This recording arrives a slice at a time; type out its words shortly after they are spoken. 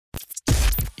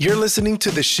You're listening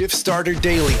to the Shift Starter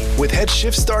Daily with head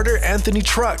Shift Starter Anthony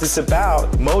Trucks. It's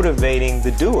about motivating the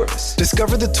doers.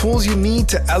 Discover the tools you need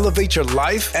to elevate your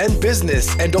life and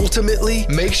business and ultimately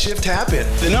make shift happen.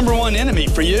 The number one enemy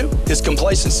for you is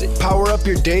complacency. Power up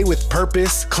your day with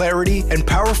purpose, clarity, and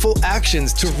powerful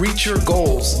actions to reach your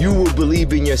goals. You will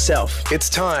believe in yourself. It's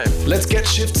time. Let's get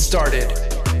shift started.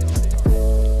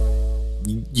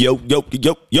 Yo.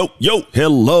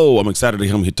 Hello. I'm excited to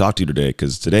come here talk to you today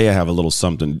because today I have a little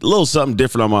something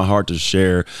different on my heart to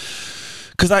share.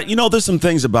 Because there's some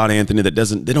things about Anthony that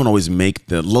they don't always make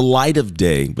the light of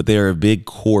day, but they are a big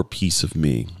core piece of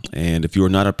me. And if you are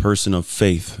not a person of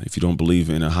faith, if you don't believe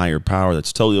in a higher power,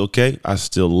 that's totally okay. I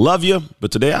still love you.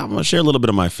 But today I'm going to share a little bit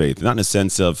of my faith, not in a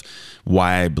sense of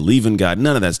why I believe in God,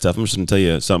 none of that stuff. I'm just going to tell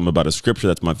you something about a scripture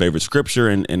that's my favorite scripture,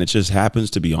 and it just happens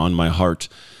to be on my heart.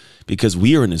 Because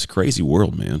we are in this crazy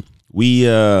world, man. We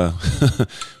got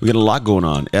a lot going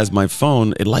on. As my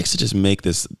phone, it likes to just make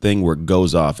this thing where it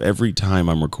goes off every time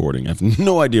I'm recording. I have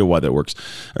no idea why that works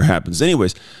or happens.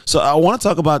 Anyways, so I want to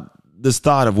talk about this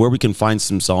thought of where we can find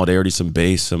some solidarity, some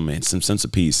base, some sense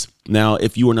of peace. Now,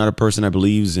 if you are not a person that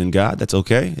believes in God, that's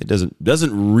okay. It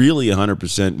doesn't really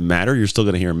 100% matter. You're still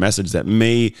going to hear a message that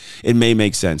may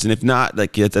make sense. And if not,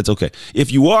 that's okay.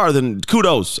 If you are, then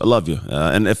kudos. I love you.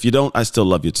 And if you don't, I still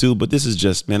love you too. But this is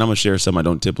just, man, I'm going to share something I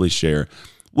don't typically share,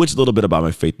 which is a little bit about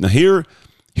my faith. Now,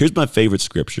 here's my favorite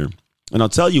scripture. And I'll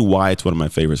tell you why it's one of my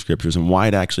favorite scriptures and why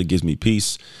it actually gives me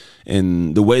peace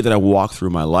in the way that I walk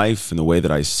through my life and the way that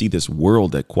I see this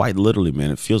world that quite literally, man,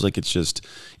 it feels like it's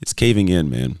caving in,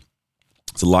 man.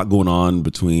 It's a lot going on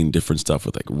between different stuff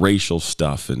with like racial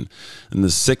stuff and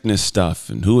the sickness stuff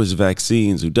and who has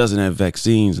vaccines, who doesn't have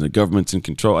vaccines, and the government's in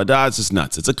control. It's just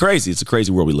nuts. It's a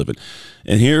crazy world we live in.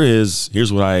 And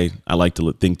here's what I like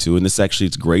to think to. And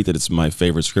it's great that it's my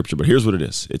favorite scripture, but here's what it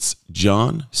is. It's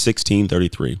John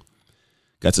 16:33.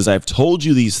 God says, I have told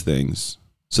you these things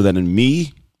so that in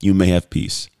me you may have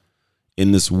peace.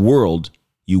 In this world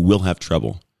you will have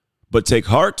trouble. But take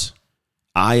heart,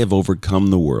 I have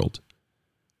overcome the world.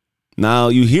 Now,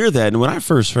 you hear that, and when I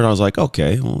first heard it, I was like,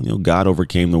 okay, well, God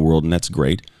overcame the world, and that's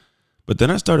great. But then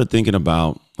I started thinking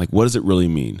about, what does it really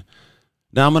mean?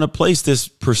 Now, I'm going to place this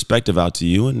perspective out to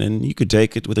you, and then you could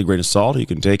take it with a grain of salt, or you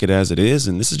can take it as it is,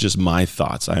 and this is just my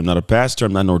thoughts. I am not a pastor.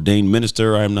 I'm not an ordained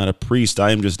minister. I am not a priest.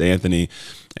 I am just Anthony,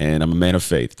 and I'm a man of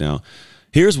faith. Now,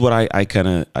 here's what I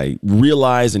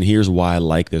realize, and here's why I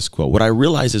like this quote. What I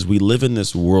realize is we live in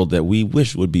this world that we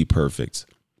wish would be perfect.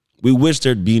 We wish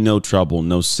there'd be no trouble,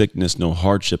 no sickness, no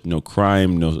hardship, no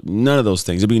crime, none of those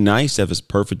things. It'd be nice to have this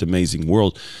perfect, amazing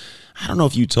world. I don't know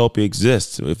if utopia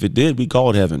exists. If it did, we'd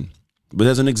call it heaven. But it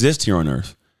doesn't exist here on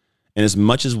earth. And as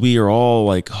much as we are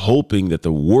all hoping that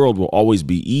the world will always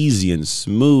be easy and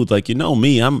smooth,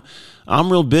 me, I'm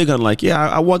real big on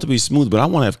I want to be smooth, but I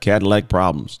want to have Cadillac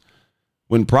problems.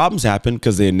 When problems happen,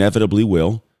 because they inevitably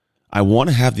will, I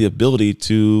want to have the ability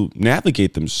to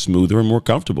navigate them smoother and more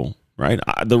comfortable. Right?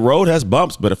 The road has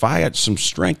bumps, but if I had some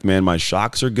strength, man, my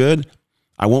shocks are good.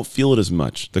 I won't feel it as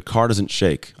much. The car doesn't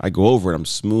shake. I go over it. I'm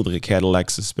smooth like a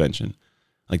Cadillac suspension.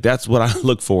 That's what I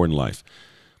look for in life.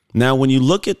 Now, when you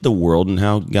look at the world and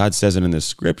how God says it in this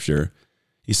scripture,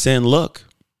 he's saying, look,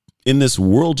 in this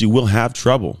world, you will have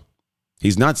trouble.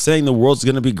 He's not saying the world's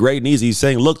going to be great and easy. He's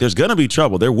saying, look, there's going to be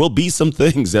trouble. There will be some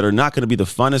things that are not going to be the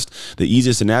funnest, the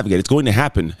easiest to navigate. It's going to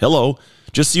happen. Hello.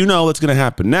 Just so you know, it's going to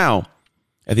happen. Now,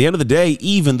 at the end of the day,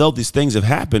 even though these things have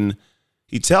happened,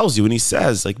 he tells you and he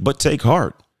says, but take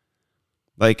heart.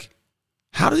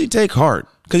 How does he take heart?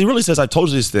 Because he really says, I told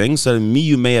you these things, so in me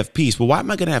you may have peace. Well, why am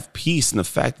I going to have peace in the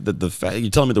fact that you're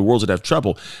telling me the world would have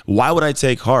trouble? Why would I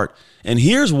take heart? And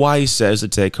here's why he says to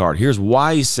take heart. Here's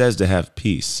why he says to have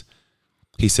peace.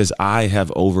 He says, I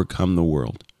have overcome the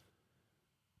world.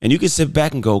 And you can sit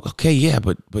back and go, okay, yeah,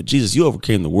 but Jesus, you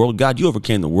overcame the world. God, you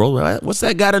overcame the world. What's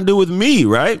that got to do with me,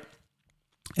 right?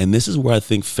 And this is where I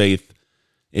think faith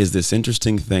is this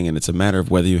interesting thing, and it's a matter of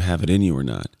whether you have it in you or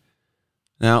not.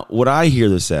 Now, what I hear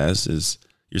this as is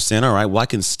you're saying, all right, well, I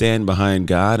can stand behind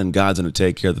God, and God's going to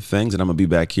take care of the things, and I'm going to be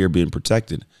back here being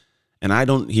protected. And I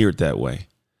don't hear it that way.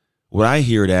 What I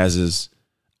hear it as is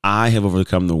I have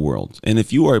overcome the world. And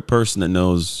if you are a person that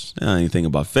knows anything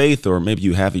about faith, or maybe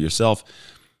you have it yourself,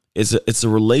 it's a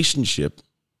relationship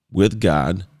with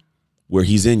God where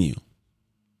he's in you.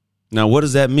 Now, what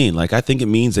does that mean? I think it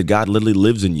means that God literally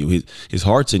lives in you. His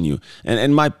heart's in you.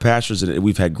 And my pastors,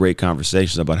 we've had great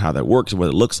conversations about how that works and what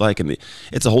it looks like. And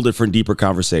it's a whole different, deeper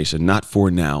conversation, not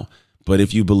for now. But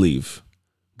if you believe,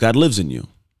 God lives in you.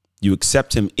 You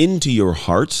accept him into your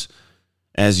heart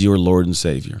as your Lord and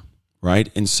Savior,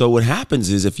 right? And so what happens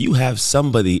is if you have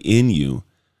somebody in you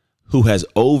who has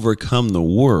overcome the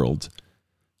world,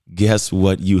 guess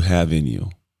what you have in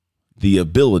you? The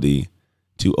ability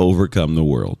to overcome the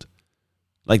world.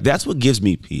 Like, that's what gives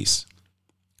me peace.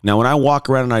 Now, when I walk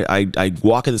around and I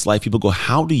walk in this life, people go,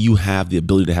 how do you have the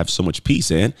ability to have so much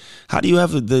peace, Ann? How do you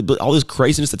have all this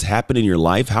craziness that's happened in your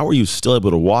life? How are you still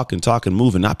able to walk and talk and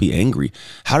move and not be angry?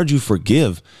 How did you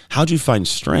forgive? How did you find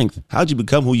strength? How did you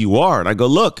become who you are? And I go,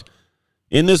 look,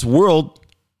 in this world,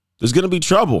 there's going to be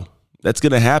trouble. That's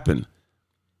going to happen.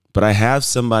 But I have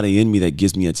somebody in me that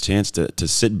gives me a chance to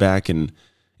sit back and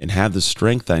have the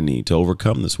strength I need to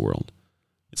overcome this world.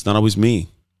 It's not always me.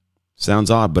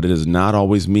 Sounds odd, but it is not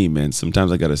always me, man.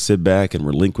 Sometimes I got to sit back and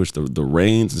relinquish the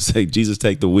reins and say, Jesus,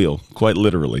 take the wheel, quite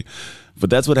literally. But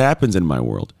that's what happens in my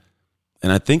world.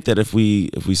 And I think that if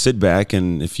we sit back,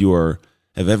 and if you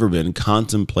have ever been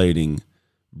contemplating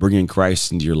bringing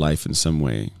Christ into your life in some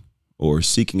way, or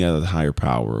seeking out a higher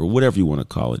power, or whatever you want to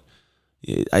call it,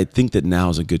 I think that now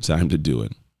is a good time to do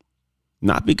it.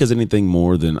 Not because anything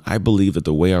more than I believe that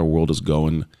the way our world is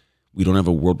going, we don't have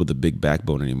a world with a big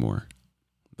backbone anymore.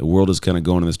 The world is kind of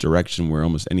going in this direction where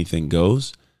almost anything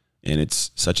goes, and it's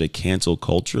such a cancel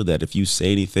culture that if you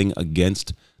say anything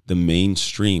against the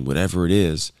mainstream, whatever it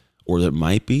is, or that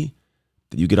might be,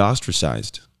 that you get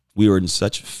ostracized. We are in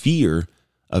such fear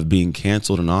of being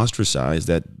canceled and ostracized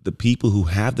that the people who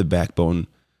have the backbone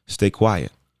stay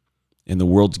quiet. And the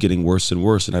world's getting worse and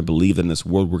worse. And I believe that in this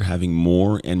world, we're having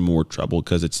more and more trouble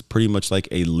because it's pretty much like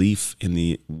a leaf in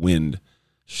the wind.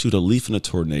 Shoot, a leaf in a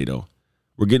tornado.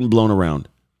 We're getting blown around.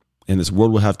 And this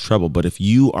world will have trouble. But if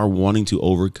you are wanting to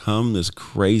overcome this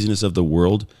craziness of the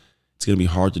world, it's going to be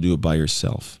hard to do it by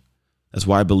yourself. That's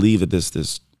why I believe that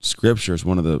this scripture is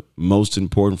one of the most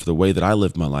important for the way that I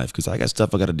live my life, because I got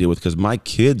stuff I got to deal with because my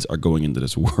kids are going into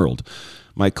this world.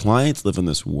 My clients live in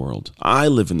this world. I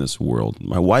live in this world.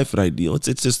 My wife and I deal. It's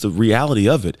just the reality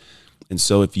of it. And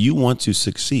so if you want to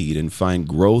succeed and find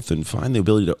growth and find the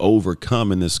ability to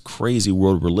overcome in this crazy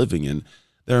world we're living in,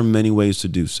 there are many ways to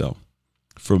do so.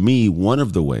 For me, one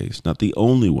of the ways, not the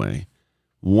only way,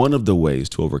 one of the ways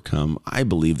to overcome, I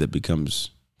believe, that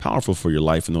becomes powerful for your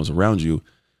life and those around you,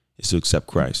 is to accept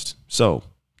Christ. So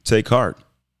take heart.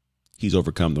 He's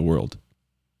overcome the world.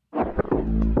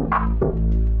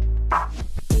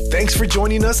 Thanks for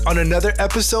joining us on another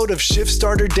episode of Shift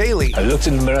Starter Daily. I looked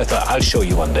in the mirror, I thought, I'll show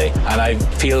you one day, and I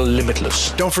feel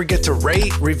limitless. Don't forget to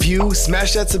rate, review,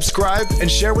 smash that subscribe,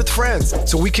 and share with friends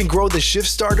so we can grow the Shift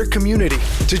Starter community.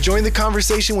 To join the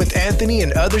conversation with Anthony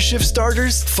and other Shift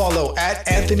Starters, follow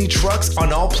 @Anthony Trucks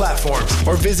on all platforms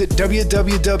or visit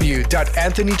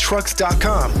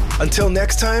www.anthonytrucks.com. Until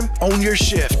next time, own your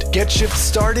shift, get shift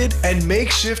started, and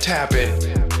make shift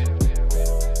happen.